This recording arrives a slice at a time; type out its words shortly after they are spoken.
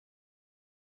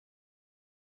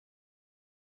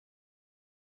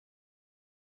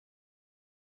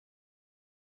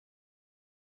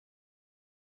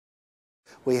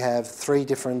we have 3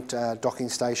 different docking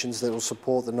stations that will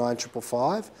support the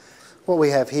 9555. What we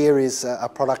have here is a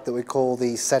product that we call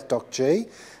the SatDock-G.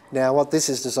 Now what this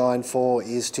is designed for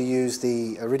is to use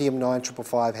the Iridium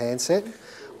 9555 handset.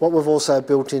 What we've also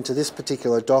built into this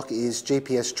particular dock is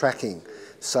GPS tracking.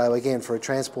 So again, for a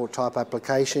transport type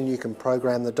application, you can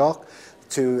program the dock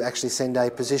to actually send a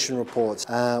position report.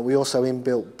 We also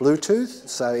inbuilt Bluetooth,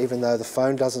 so even though the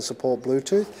phone doesn't support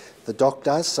Bluetooth, the dock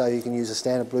does, so you can use a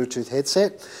standard Bluetooth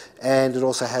headset, and it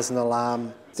also has an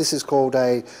alarm. This is called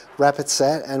a Rapid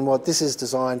Sat, and what this is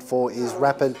designed for is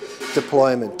rapid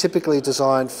deployment, typically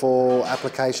designed for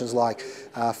applications like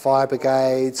fire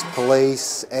brigades,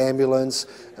 police, ambulance,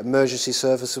 emergency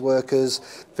service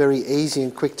workers. Very easy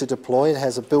and quick to deploy. It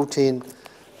has a built-in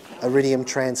Iridium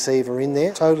transceiver in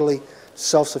there, totally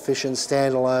self-sufficient,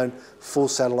 standalone, full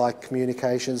satellite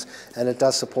communications, and it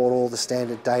does support all the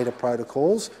standard data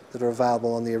protocols that are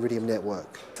available on the Iridium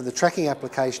network. For the tracking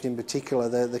application in particular,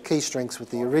 the key strengths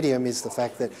with the Iridium is the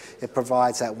fact that it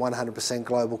provides that 100%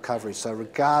 global coverage. So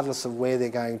regardless of where they're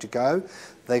going to go,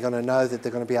 they're going to know that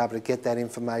they're going to be able to get that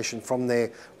information from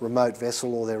their remote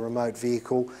vessel or their remote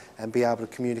vehicle and be able to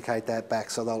communicate that back,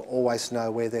 so they'll always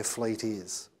know where their fleet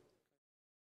is.